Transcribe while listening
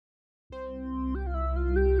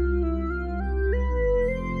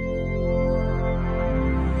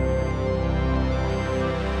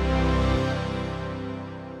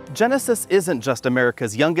Genesis isn't just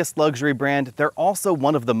America's youngest luxury brand, they're also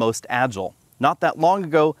one of the most agile. Not that long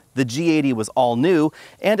ago, the G80 was all new,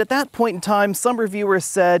 and at that point in time, some reviewers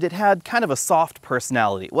said it had kind of a soft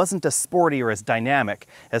personality. It wasn't as sporty or as dynamic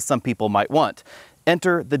as some people might want.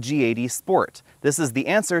 Enter the G80 Sport. This is the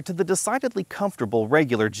answer to the decidedly comfortable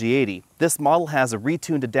regular G80. This model has a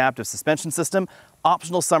retuned adaptive suspension system,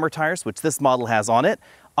 optional summer tires, which this model has on it,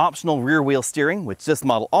 optional rear wheel steering, which this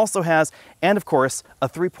model also has, and of course, a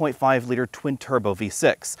 3.5-liter twin-turbo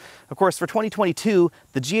V6. Of course, for 2022,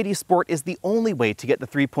 the G80 Sport is the only way to get the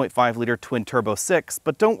 3.5-liter twin-turbo 6,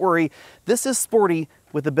 but don't worry, this is sporty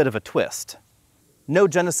with a bit of a twist. No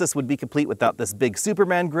Genesis would be complete without this big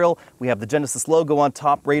Superman grille. We have the Genesis logo on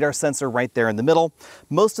top, radar sensor right there in the middle.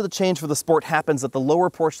 Most of the change for the Sport happens at the lower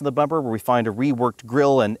portion of the bumper, where we find a reworked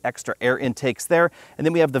grille and extra air intakes there. And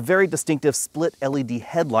then we have the very distinctive split LED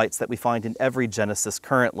headlights that we find in every Genesis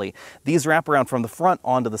currently. These wrap around from the front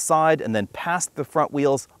onto the side and then past the front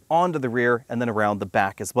wheels onto the rear and then around the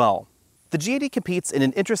back as well. The G80 competes in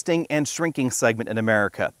an interesting and shrinking segment in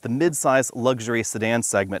America, the mid-size luxury sedan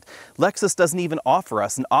segment. Lexus doesn't even offer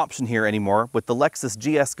us an option here anymore, with the Lexus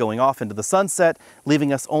GS going off into the sunset,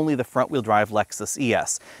 leaving us only the front-wheel drive Lexus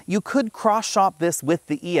ES. You could cross-shop this with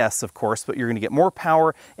the ES, of course, but you're going to get more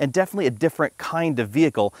power and definitely a different kind of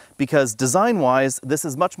vehicle, because design-wise, this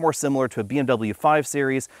is much more similar to a BMW 5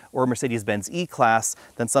 Series or a Mercedes-Benz E-Class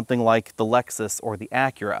than something like the Lexus or the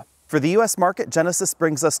Acura. For the US market, Genesis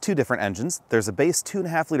brings us two different engines. There's a base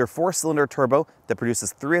 2.5-liter 4-cylinder turbo that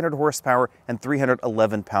produces 300 horsepower and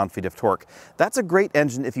 311 pound-feet of torque. That's a great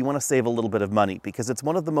engine if you want to save a little bit of money, because it's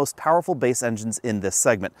one of the most powerful base engines in this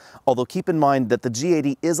segment. Although keep in mind that the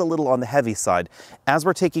G80 is a little on the heavy side. As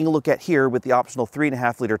we're taking a look at here with the optional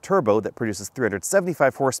 3.5-liter turbo that produces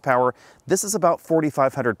 375 horsepower, this is about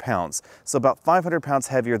 4,500 pounds. So about 500 pounds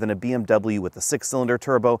heavier than a BMW with a 6-cylinder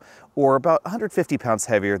turbo, or about 150 pounds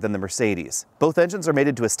heavier than the Mercedes. Both engines are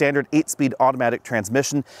mated to a standard 8-speed automatic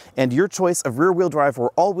transmission, and your choice of rear-wheel drive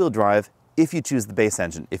or all-wheel drive if you choose the base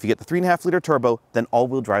engine. If you get the 3.5-liter turbo, then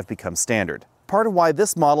all-wheel drive becomes standard. Part of why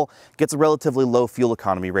this model gets a relatively low fuel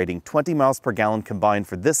economy rating, 20 miles per gallon combined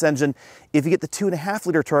for this engine. If you get the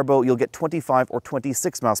 2.5-liter turbo, you'll get 25 or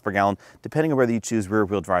 26 miles per gallon, depending on whether you choose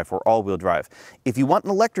rear-wheel drive or all-wheel drive. If you want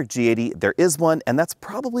an electric G80, there is one, and that's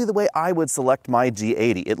probably the way I would select my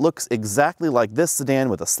G80. It looks exactly like this sedan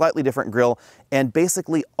with a slightly different grille, and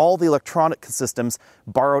basically all the electronic systems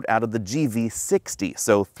borrowed out of the GV60.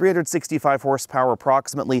 So 365 horsepower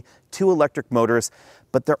approximately, 2 electric motors,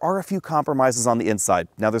 but there are a few compromises on the inside.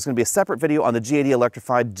 Now there's going to be a separate video on the G80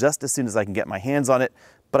 electrified just as soon as I can get my hands on it,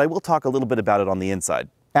 but I will talk a little bit about it on the inside.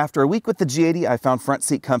 After a week with the G80, I found front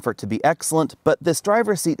seat comfort to be excellent, but this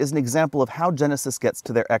driver's seat is an example of how Genesis gets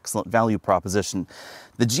to their excellent value proposition.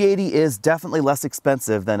 The G80 is definitely less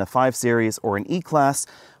expensive than a 5 Series or an E-Class.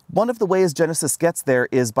 One of the ways Genesis gets there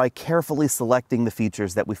is by carefully selecting the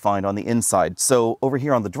features that we find on the inside. So over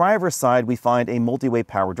here on the driver's side, we find a multi-way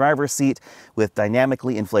power driver's seat with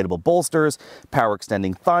dynamically inflatable bolsters, power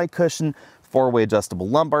extending thigh cushion, 4-way adjustable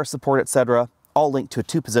lumbar support, etc., all linked to a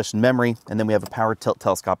 2-position memory, and then we have a power tilt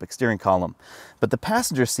telescopic steering column. But the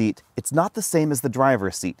passenger seat, it's not the same as the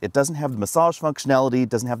driver's seat. It doesn't have the massage functionality,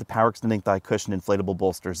 doesn't have the power extending thigh cushion, inflatable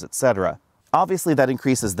bolsters, etc. Obviously, that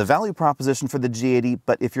increases the value proposition for the G80,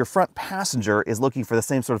 but if your front passenger is looking for the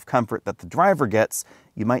same sort of comfort that the driver gets,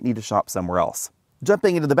 you might need to shop somewhere else.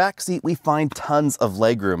 Jumping into the back seat, we find tons of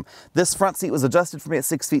legroom. This front seat was adjusted for me at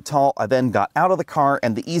 6 feet tall. I then got out of the car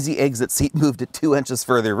and the easy exit seat moved it 2 inches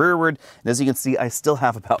further rearward. And as you can see, I still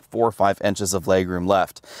have about 4 or 5 inches of legroom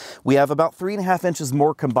left. We have about 3.5 inches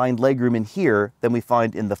more combined legroom in here than we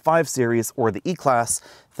find in the 5 Series or the E-Class,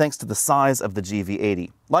 thanks to the size of the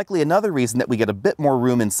GV80. Likely another reason that we get a bit more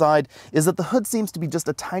room inside is that the hood seems to be just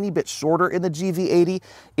a tiny bit shorter in the GV80.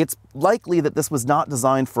 It's likely that this was not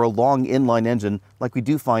designed for a long inline engine like we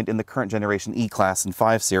do find in the current generation E-Class and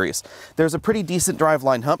 5 Series. There's a pretty decent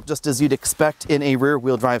driveline hump, just as you'd expect in a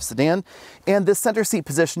rear-wheel drive sedan, and this center seat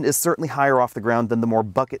position is certainly higher off the ground than the more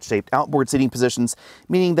bucket-shaped outboard seating positions,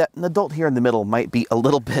 meaning that an adult here in the middle might be a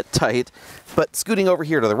little bit tight. But scooting over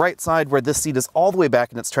here to the right side, where this seat is all the way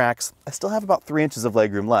back in its tracks, I still have about 3 inches of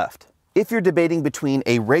legroom left. If you're debating between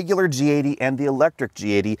a regular G80 and the electric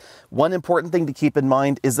G80, one important thing to keep in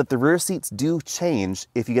mind is that the rear seats do change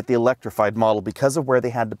if you get the electrified model because of where they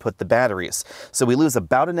had to put the batteries. So we lose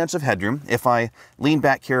about 1 inch of headroom. If I lean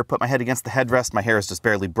back here, put my head against the headrest, my hair is just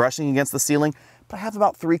barely brushing against the ceiling, but I have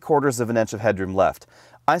about 3/4 of an inch of headroom left.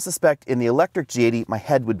 I suspect in the electric G80, my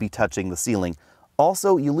head would be touching the ceiling.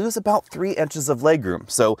 Also, you lose about 3 inches of legroom,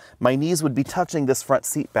 so my knees would be touching this front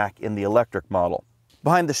seat back in the electric model.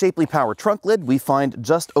 Behind the shapely power trunk lid, we find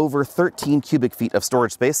just over 13 cubic feet of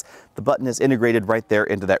storage space. The button is integrated right there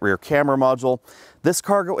into that rear camera module. This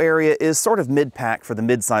cargo area is sort of mid-pack for the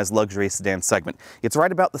mid-size luxury sedan segment. It's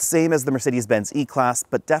right about the same as the Mercedes-Benz E-Class,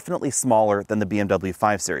 but definitely smaller than the BMW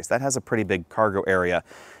 5 Series. That has a pretty big cargo area.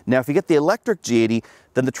 Now, if you get the electric G80,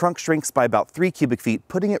 then the trunk shrinks by about 3 cubic feet,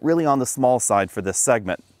 putting it really on the small side for this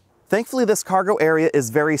segment. Thankfully, this cargo area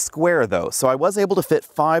is very square though, so I was able to fit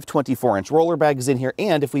 5 24-inch roller bags in here,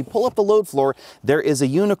 and if we pull up the load floor, there is a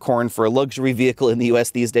unicorn for a luxury vehicle in the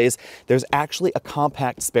US these days. There's actually a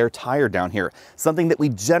compact spare tire down here, something that we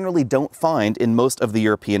generally don't find in most of the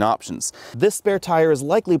European options. This spare tire is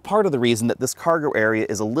likely part of the reason that this cargo area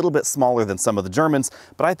is a little bit smaller than some of the Germans,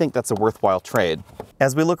 but I think that's a worthwhile trade.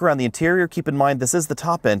 As we look around the interior, keep in mind this is the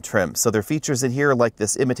top-end trim, so there are features in here like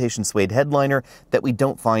this imitation suede headliner that we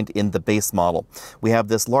don't find in the base model. We have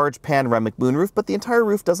this large panoramic moonroof, but the entire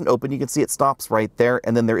roof doesn't open. You can see it stops right there,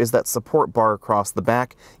 and then there is that support bar across the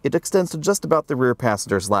back. It extends to just about the rear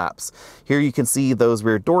passenger's laps. Here you can see those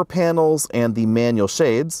rear door panels and the manual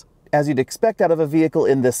shades. As you'd expect out of a vehicle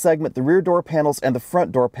in this segment, the rear door panels and the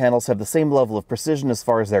front door panels have the same level of precision as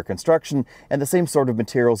far as their construction and the same sort of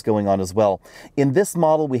materials going on as well. In this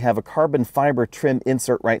model, we have a carbon fiber trim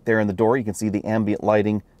insert right there in the door. You can see the ambient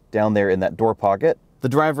lighting down there in that door pocket. The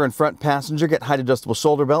driver and front passenger get height adjustable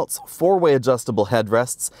shoulder belts, 4-way adjustable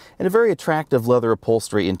headrests, and a very attractive leather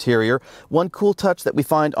upholstery interior. One cool touch that we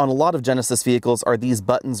find on a lot of Genesis vehicles are these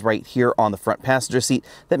buttons right here on the front passenger seat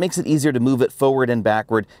that makes it easier to move it forward and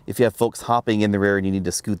backward if you have folks hopping in the rear and you need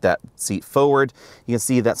to scoot that seat forward. You can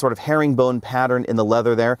see that sort of herringbone pattern in the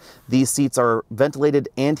leather there. These seats are ventilated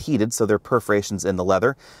and heated, so there are perforations in the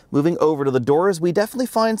leather. Moving over to the doors, we definitely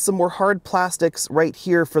find some more hard plastics right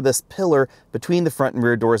here for this pillar between the front and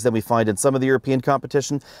rear doors than we find in some of the European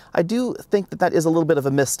competition. I do think that that is a little bit of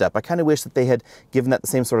a misstep. I kind of wish that they had given that the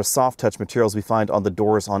same sort of soft touch materials we find on the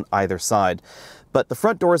doors on either side. But the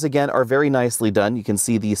front doors, again, are very nicely done. You can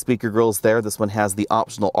see the speaker grills there. This one has the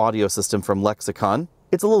optional audio system from Lexicon.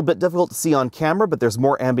 It's a little bit difficult to see on camera, but there's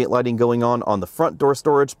more ambient lighting going on the front door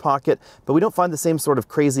storage pocket, but we don't find the same sort of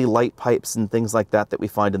crazy light pipes and things like that we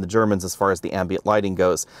find in the Germans as far as the ambient lighting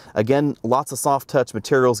goes. Again, lots of soft touch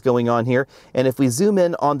materials going on here, and if we zoom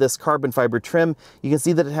in on this carbon fiber trim, you can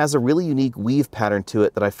see that it has a really unique weave pattern to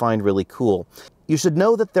it that I find really cool. You should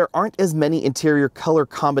know that there aren't as many interior color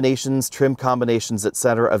combinations, trim combinations,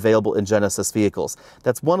 etc. available in Genesis vehicles.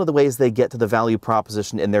 That's one of the ways they get to the value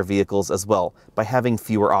proposition in their vehicles as well, by having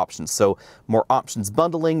fewer options. So more options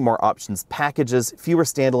bundling, more options packages, fewer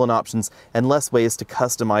standalone options, and less ways to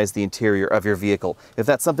customize the interior of your vehicle. If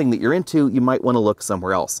that's something that you're into, you might want to look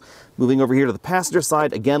somewhere else. Moving over here to the passenger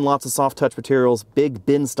side, again, lots of soft touch materials, big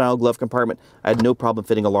bin-style glove compartment. I had no problem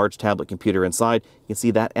fitting a large tablet computer inside. You can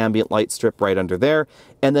see that ambient light strip right under there.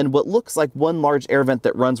 And then what looks like one large air vent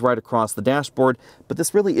that runs right across the dashboard, but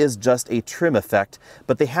this really is just a trim effect.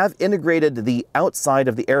 But they have integrated the outside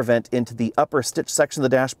of the air vent into the upper stitch section of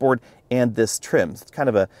the dashboard and this trim. It's kind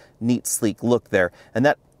of a neat, sleek look there. And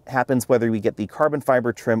that happens whether we get the carbon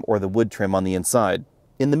fiber trim or the wood trim on the inside.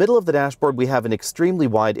 In the middle of the dashboard, we have an extremely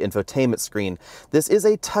wide infotainment screen. This is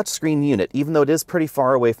a touchscreen unit, even though it is pretty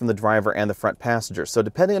far away from the driver and the front passenger. So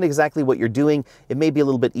depending on exactly what you're doing, it may be a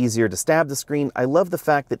little bit easier to stab the screen. I love the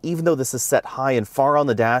fact that even though this is set high and far on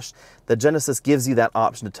the dash, the Genesis gives you that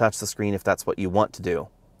option to touch the screen if that's what you want to do.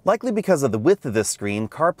 Likely because of the width of this screen,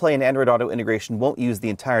 CarPlay and Android Auto integration won't use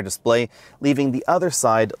the entire display, leaving the other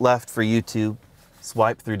side left for you to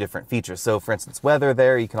swipe through different features. So for instance, weather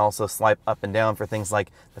there, you can also swipe up and down for things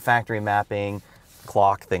like the factory mapping,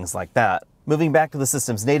 clock, things like that. Moving back to the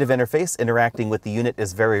system's native interface, interacting with the unit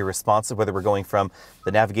is very responsive, whether we're going from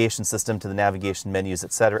the navigation system to the navigation menus,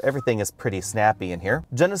 etc. Everything is pretty snappy in here.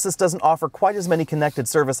 Genesis doesn't offer quite as many connected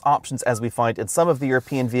service options as we find in some of the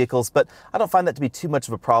European vehicles, but I don't find that to be too much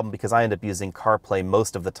of a problem because I end up using CarPlay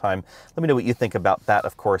most of the time. Let me know what you think about that,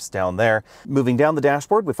 of course, down there. Moving down the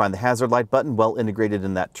dashboard, we find the hazard light button well integrated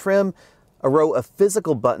in that trim. A row of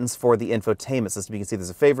physical buttons for the infotainment system. You can see there's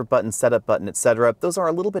a favorite button, setup button, etc. Those are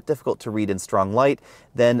a little bit difficult to read in strong light.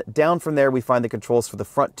 Then down from there, we find the controls for the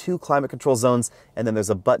front 2 climate control zones, and then there's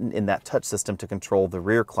a button in that touch system to control the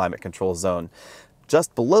rear climate control zone.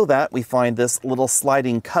 Just below that, we find this little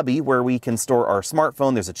sliding cubby where we can store our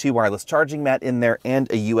smartphone. There's a Qi wireless charging mat in there and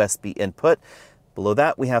a USB input. Below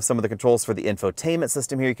that, we have some of the controls for the infotainment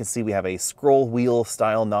system here. You can see we have a scroll wheel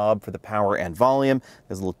style knob for the power and volume.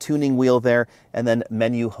 There's a little tuning wheel there, and then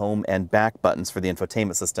menu, home, and back buttons for the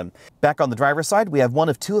infotainment system. Back on the driver's side, we have one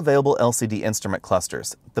of two available LCD instrument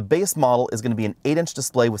clusters. The base model is going to be an 8-inch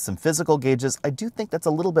display with some physical gauges. I do think that's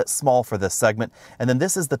a little bit small for this segment. And then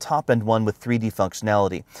this is the top-end one with 3D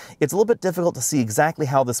functionality. It's a little bit difficult to see exactly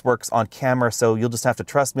how this works on camera, so you'll just have to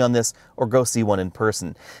trust me on this or go see one in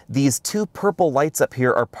person. These two purple lights up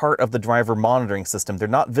here are part of the driver monitoring system. They're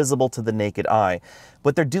not visible to the naked eye.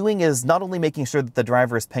 What they're doing is not only making sure that the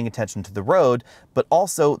driver is paying attention to the road, but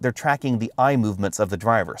also they're tracking the eye movements of the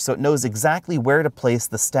driver. So it knows exactly where to place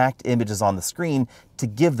the stacked images on the screen to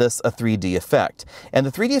give this a 3D effect. And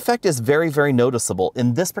the 3D effect is very, very noticeable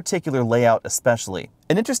in this particular layout especially.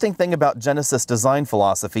 An interesting thing about Genesis design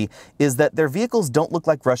philosophy is that their vehicles don't look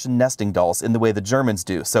like Russian nesting dolls in the way the Germans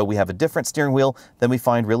do. So we have a different steering wheel than we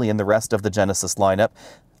find really in the rest of the Genesis lineup.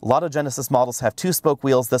 A lot of Genesis models have 2-spoke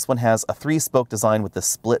wheels. This one has a 3-spoke design with the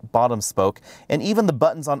split bottom spoke, and even the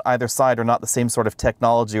buttons on either side are not the same sort of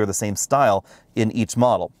technology or the same style in each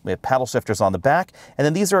model. We have paddle shifters on the back, and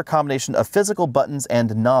then these are a combination of physical buttons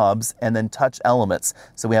and knobs and then touch elements.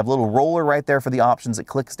 So we have a little roller right there for the options. It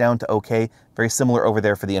clicks down to OK, very similar over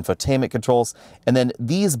there for the infotainment controls. And then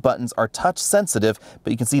these buttons are touch sensitive, but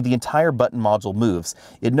you can see the entire button module moves.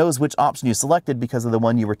 It knows which option you selected because of the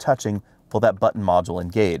one you were touching while that button module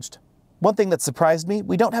engaged. One thing that surprised me,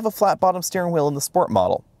 we don't have a flat bottom steering wheel in the Sport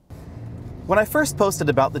model. When I first posted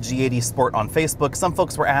about the G80 Sport on Facebook, some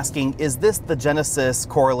folks were asking, is this the Genesis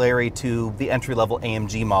corollary to the entry-level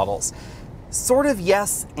AMG models? Sort of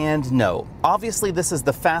yes and no. Obviously, this is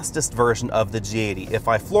the fastest version of the G80. If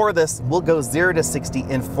I floor this, we'll go 0 to 60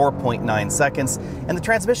 in 4.9 seconds, and the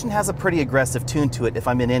transmission has a pretty aggressive tune to it if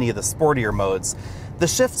I'm in any of the sportier modes. The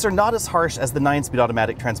shifts are not as harsh as the 9-speed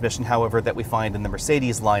automatic transmission, however, that we find in the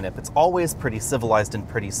Mercedes lineup. It's always pretty civilized and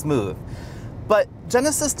pretty smooth. But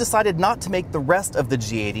Genesis decided not to make the rest of the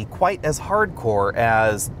G80 quite as hardcore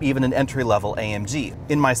as even an entry-level AMG.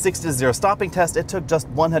 In my 60 to 0 stopping test, it took just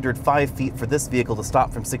 105 feet for this vehicle to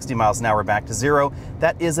stop from 60 miles an hour back to 0.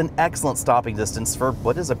 That is an excellent stopping distance for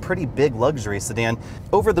what is a pretty big luxury sedan.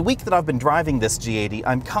 Over the week that I've been driving this G80,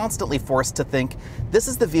 I'm constantly forced to think this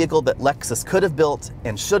is the vehicle that Lexus could have built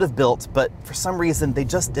and should have built, but for some reason they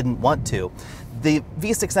just didn't want to. The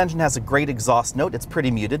V6 engine has a great exhaust note. It's pretty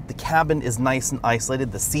muted. The cabin is nice and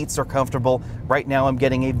isolated. The seats are comfortable. Right now I'm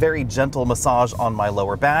getting a very gentle massage on my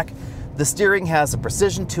lower back. The steering has a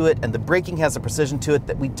precision to it, and the braking has a precision to it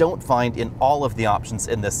that we don't find in all of the options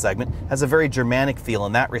in this segment. It has a very Germanic feel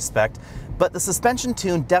in that respect. But the suspension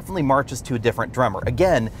tune definitely marches to a different drummer.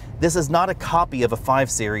 Again, this is not a copy of a 5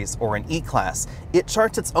 Series or an E-Class. It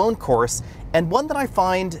charts its own course, and one that I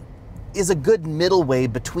find is a good middle way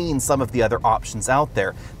between some of the other options out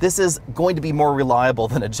there. This is going to be more reliable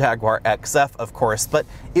than a Jaguar XF, of course, but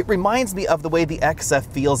it reminds me of the way the XF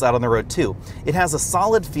feels out on the road too. It has a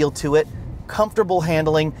solid feel to it, comfortable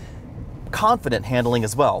handling, confident handling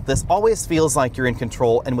as well. This always feels like you're in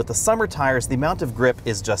control, and with the summer tires, the amount of grip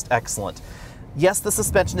is just excellent. Yes, the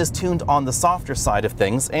suspension is tuned on the softer side of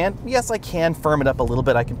things, and yes, I can firm it up a little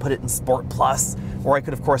bit. I can put it in Sport Plus, or I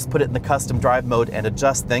could of course put it in the custom drive mode and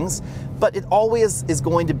adjust things, but it always is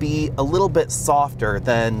going to be a little bit softer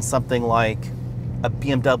than something like a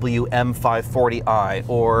BMW M540i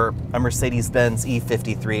or a Mercedes-Benz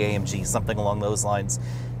E53 AMG, something along those lines.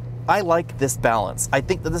 I like this balance. I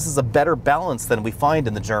think that this is a better balance than we find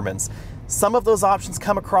in the Germans. Some of those options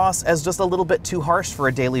come across as just a little bit too harsh for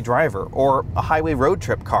a daily driver or a highway road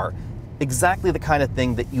trip car. Exactly the kind of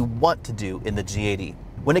thing that you want to do in the G80.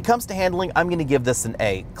 When it comes to handling, I'm going to give this an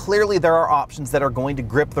A. Clearly there are options that are going to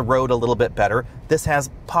grip the road a little bit better. This has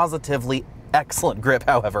positively excellent grip,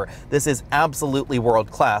 however. This is absolutely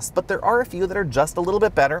world class, but there are a few that are just a little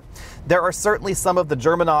bit better. There are certainly some of the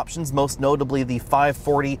German options, most notably the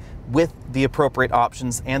 540 with the appropriate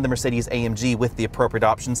options and the Mercedes AMG with the appropriate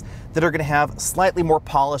options, that are going to have slightly more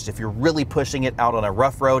polish if you're really pushing it out on a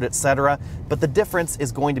rough road, etc. But the difference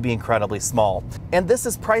is going to be incredibly small. And this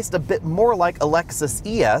is priced a bit more like a Lexus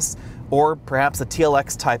ES or perhaps a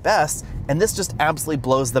TLX Type S, and this just absolutely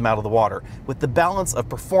blows them out of the water. With the balance of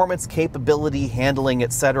performance, capability, handling,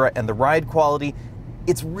 etc., and the ride quality,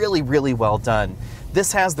 it's really, really well done.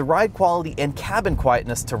 This has the ride quality and cabin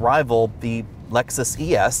quietness to rival the Lexus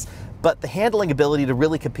ES, but the handling ability to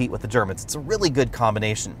really compete with the Germans. It's a really good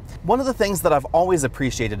combination. One of the things that I've always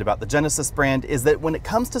appreciated about the Genesis brand is that when it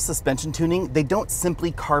comes to suspension tuning, they don't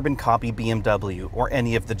simply carbon copy BMW or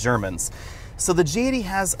any of the Germans. So the G80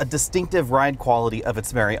 has a distinctive ride quality of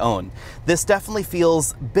its very own. This definitely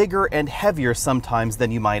feels bigger and heavier sometimes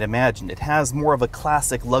than you might imagine. It has more of a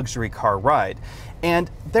classic luxury car ride.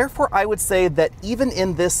 And therefore, I would say that even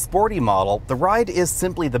in this sporty model, the ride is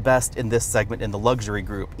simply the best in this segment in the luxury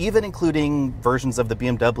group, even including versions of the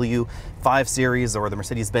BMW 5 Series or the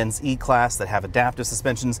Mercedes-Benz E-Class that have adaptive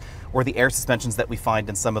suspensions, or the air suspensions that we find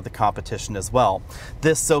in some of the competition as well.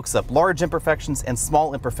 This soaks up large imperfections and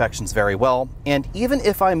small imperfections very well, and even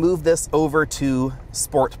if I move this over to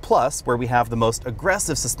Sport Plus, where we have the most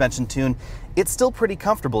aggressive suspension tune, it's still pretty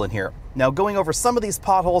comfortable in here. Now, going over some of these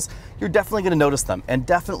potholes, you're definitely going to notice them, and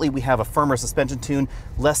definitely we have a firmer suspension tune,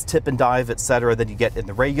 less tip and dive, etc. than you get in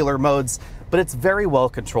the regular modes, but it's very well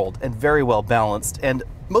controlled and very well balanced, and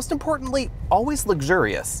most importantly, always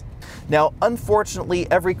luxurious. Now,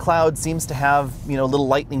 unfortunately, every cloud seems to have, a little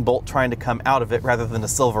lightning bolt trying to come out of it rather than a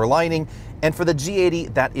silver lining, and for the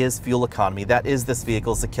G80, that is fuel economy. That is this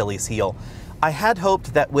vehicle's Achilles heel. I had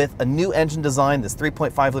hoped that with a new engine design, this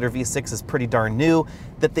 3.5 liter V6 is pretty darn new,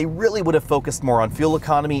 that they really would have focused more on fuel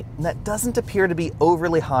economy, and that doesn't appear to be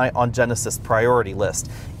overly high on Genesis' priority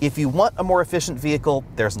list. If you want a more efficient vehicle,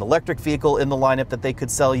 there's an electric vehicle in the lineup that they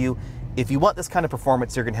could sell you. If you want this kind of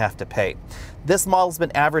performance, you're going to have to pay. This model's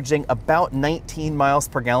been averaging about 19 miles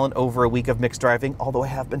per gallon over a week of mixed driving, although I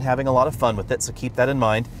have been having a lot of fun with it, so keep that in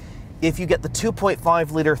mind. If you get the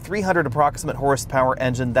 2.5 liter, 300 approximate horsepower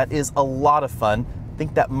engine, that is a lot of fun. I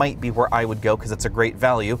think that might be where I would go because it's a great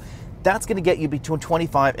value. That's going to get you between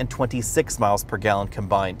 25 and 26 miles per gallon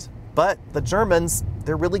combined. But the Germans,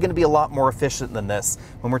 they're really going to be a lot more efficient than this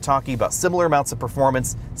when we're talking about similar amounts of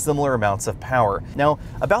performance, similar amounts of power. Now,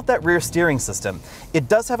 about that rear steering system, it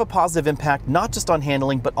does have a positive impact not just on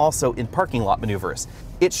handling, but also in parking lot maneuvers.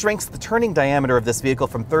 It shrinks the turning diameter of this vehicle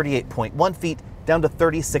from 38.1 feet down to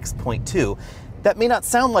 36.2. That may not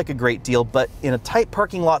sound like a great deal, but in a tight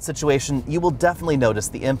parking lot situation, you will definitely notice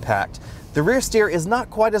the impact. The rear steer is not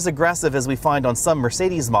quite as aggressive as we find on some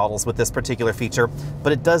Mercedes models with this particular feature,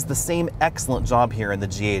 but it does the same excellent job here in the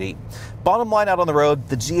G80. Bottom line out on the road,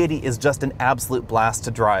 the G80 is just an absolute blast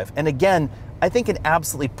to drive. And again, I think an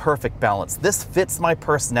absolutely perfect balance. This fits my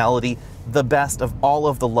personality the best of all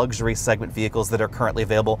of the luxury segment vehicles that are currently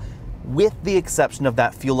available, with the exception of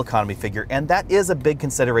that fuel economy figure, and that is a big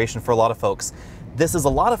consideration for a lot of folks. This is a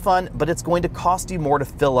lot of fun, but it's going to cost you more to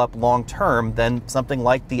fill up long term than something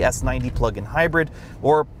like the S90 plug-in hybrid,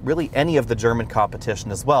 or really any of the German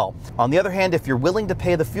competition as well. On the other hand, if you're willing to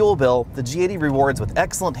pay the fuel bill, the G80 rewards with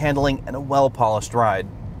excellent handling and a well-polished ride.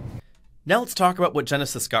 Now let's talk about what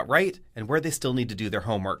Genesis got right and where they still need to do their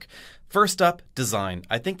homework. First up, design.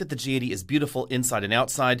 I think that the G80 is beautiful inside and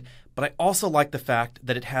outside, but I also like the fact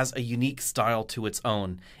that it has a unique style to its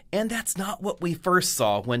own. And that's not what we first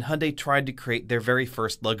saw when Hyundai tried to create their very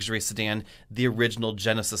first luxury sedan, the original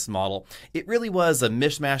Genesis model. It really was a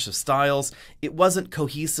mishmash of styles. It wasn't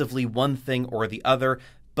cohesively one thing or the other,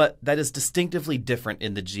 but that is distinctively different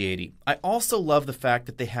in the G80. I also love the fact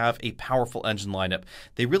that they have a powerful engine lineup.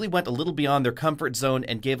 They really went a little beyond their comfort zone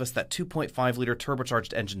and gave us that 2.5 liter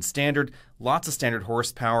turbocharged engine standard, lots of standard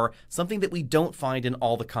horsepower, something that we don't find in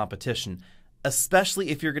all the competition.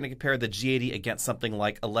 Especially if you're going to compare the G80 against something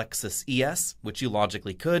like a Lexus ES, which you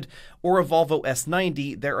logically could, or a Volvo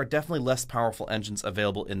S90, there are definitely less powerful engines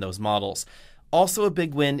available in those models. Also a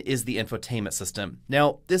big win is the infotainment system.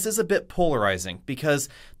 Now, this is a bit polarizing because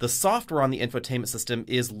the software on the infotainment system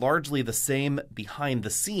is largely the same behind the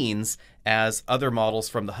scenes as other models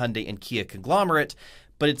from the Hyundai and Kia conglomerate,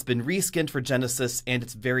 but it's been reskinned for Genesis and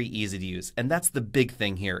it's very easy to use. And that's the big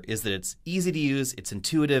thing here, is that it's easy to use, it's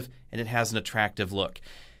intuitive, and it has an attractive look.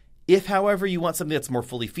 If, however, you want something that's more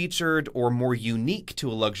fully featured or more unique to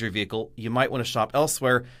a luxury vehicle, you might want to shop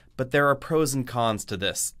elsewhere, but there are pros and cons to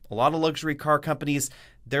this. A lot of luxury car companies,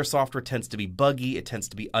 their software tends to be buggy, it tends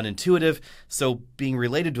to be unintuitive, so being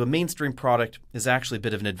related to a mainstream product is actually a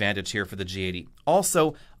bit of an advantage here for the G80.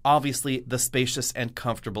 Also, obviously, the spacious and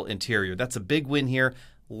comfortable interior. That's a big win here.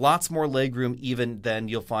 Lots more legroom even than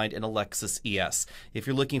you'll find in a Lexus ES. If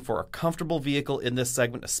you're looking for a comfortable vehicle in this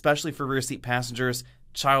segment, especially for rear seat passengers,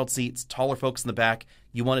 child seats, taller folks in the back,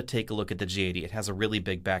 you want to take a look at the G80. It has a really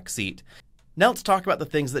big back seat. Now let's talk about the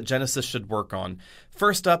things that Genesis should work on.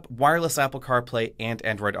 First up, wireless Apple CarPlay and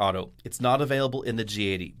Android Auto. It's not available in the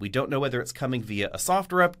G80. We don't know whether it's coming via a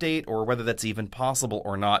software update or whether that's even possible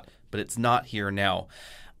or not, but it's not here now.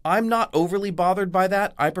 I'm not overly bothered by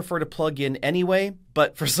that. I prefer to plug in anyway,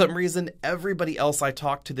 but for some reason, everybody else I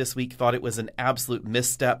talked to this week thought it was an absolute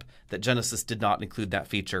misstep that Genesis did not include that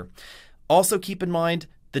feature. Also keep in mind,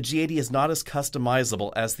 the G80 is not as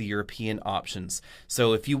customizable as the European options.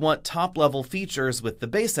 So if you want top-level features with the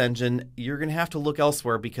base engine, you're going to have to look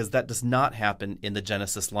elsewhere because that does not happen in the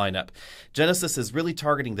Genesis lineup. Genesis is really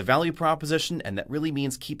targeting the value proposition, and that really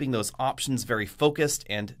means keeping those options very focused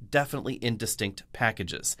and definitely in distinct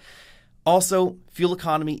packages. Also, fuel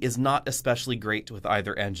economy is not especially great with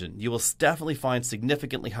either engine. You will definitely find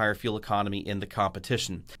significantly higher fuel economy in the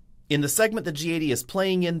competition. In the segment the G80 is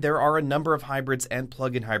playing in, there are a number of hybrids and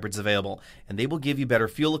plug-in hybrids available, and they will give you better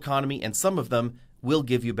fuel economy, and some of them will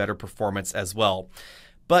give you better performance as well.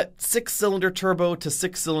 But 6-cylinder turbo to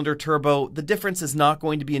 6-cylinder turbo, the difference is not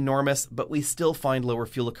going to be enormous, but we still find lower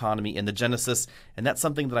fuel economy in the Genesis, and that's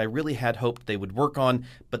something that I really had hoped they would work on,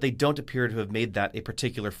 but they don't appear to have made that a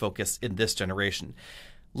particular focus in this generation.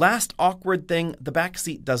 Last awkward thing, the back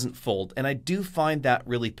seat doesn't fold, and I do find that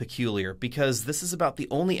really peculiar because this is about the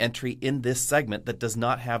only entry in this segment that does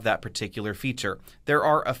not have that particular feature. There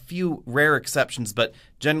are a few rare exceptions, but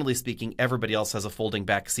generally speaking, everybody else has a folding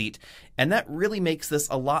back seat, and that really makes this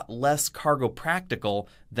a lot less cargo practical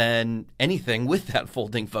than anything with that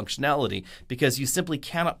folding functionality because you simply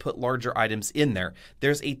cannot put larger items in there.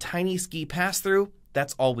 There's a tiny ski pass-through,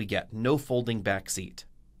 that's all we get, no folding back seat.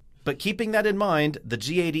 But keeping that in mind, the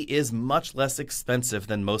G80 is much less expensive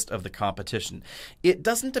than most of the competition. It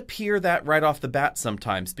doesn't appear that right off the bat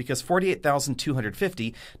sometimes because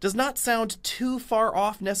 $48,250 does not sound too far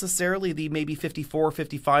off necessarily the maybe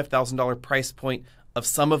 $54,000, $55,000 price point of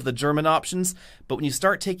some of the German options. But when you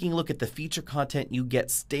start taking a look at the feature content you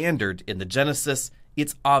get standard in the Genesis,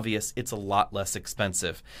 it's obvious it's a lot less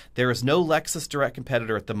expensive. There is no Lexus direct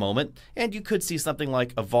competitor at the moment, and you could see something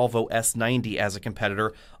like a Volvo S90 as a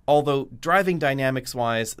competitor, although driving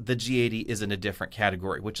dynamics-wise, the G80 is in a different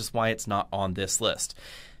category, which is why it's not on this list.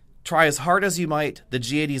 Try as hard as you might, the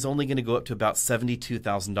G80 is only going to go up to about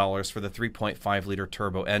 $72,000 for the 3.5-liter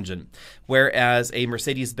turbo engine, whereas a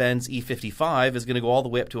Mercedes-Benz E55 is going to go all the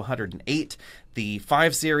way up to $108,000. The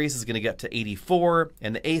 5 Series is going to get to $84,000,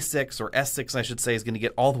 and the A6, or S6 I should say, is going to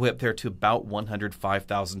get all the way up there to about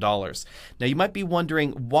 $105,000. Now you might be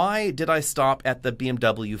wondering, why did I stop at the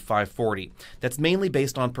BMW 540? That's mainly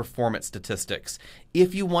based on performance statistics.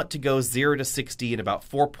 If you want to go 0 to 60 in about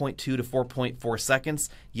 4.2 to 4.4 seconds,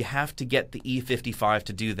 you have to get the E55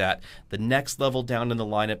 to do that. The next level down in the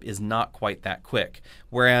lineup is not quite that quick.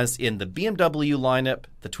 Whereas in the BMW lineup,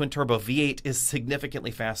 the twin-turbo V8 is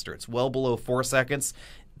significantly faster. It's well below 4 seconds.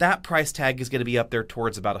 That price tag is going to be up there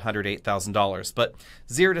towards about $108,000. But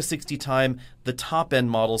 0 to 60 time, the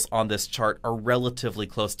top-end models on this chart are relatively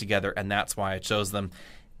close together, and that's why I chose them.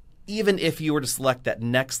 Even if you were to select that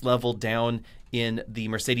next level down in the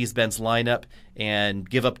Mercedes-Benz lineup and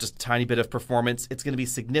give up just a tiny bit of performance, it's going to be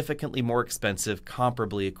significantly more expensive,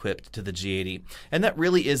 comparably equipped to the G80. And that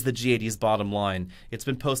really is the G80's bottom line. It's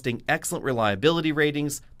been posting excellent reliability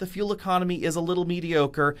ratings. The fuel economy is a little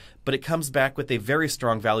mediocre, but it comes back with a very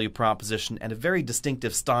strong value proposition and a very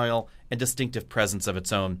distinctive style and distinctive presence of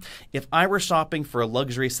its own. If I were shopping for a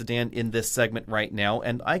luxury sedan in this segment right now,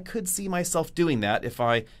 and I could see myself doing that if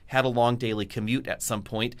I had a long daily commute at some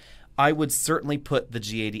point, I would certainly put the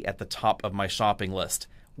G80 at the top of my shopping list.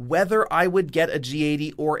 Whether I would get a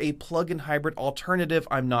G80 or a plug-in hybrid alternative,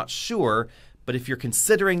 I'm not sure, but if you're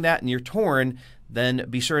considering that and you're torn, then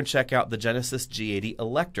be sure and check out the Genesis G80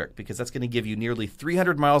 Electric, because that's going to give you nearly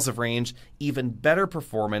 300 miles of range, even better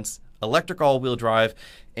performance, electric all-wheel drive,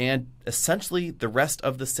 and essentially the rest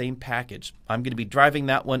of the same package. I'm going to be driving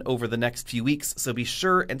that one over the next few weeks, so be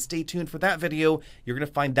sure and stay tuned for that video. You're going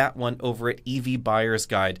to find that one over at EV Buyer's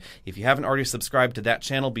Guide. If you haven't already subscribed to that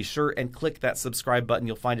channel, be sure and click that subscribe button.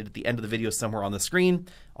 You'll find it at the end of the video somewhere on the screen.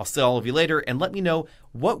 I'll see all of you later, and let me know,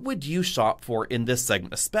 what would you shop for in this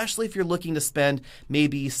segment, especially if you're looking to spend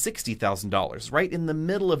maybe $60,000, right in the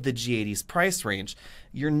middle of the G80's price range.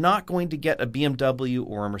 You're not going to get a BMW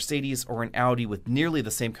or a Mercedes or an Audi with nearly the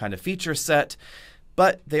same kind of feature set,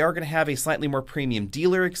 but they are going to have a slightly more premium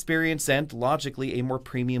dealer experience and, logically, a more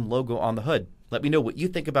premium logo on the hood. Let me know what you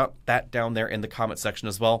think about that down there in the comment section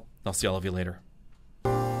as well. I'll see all of you later.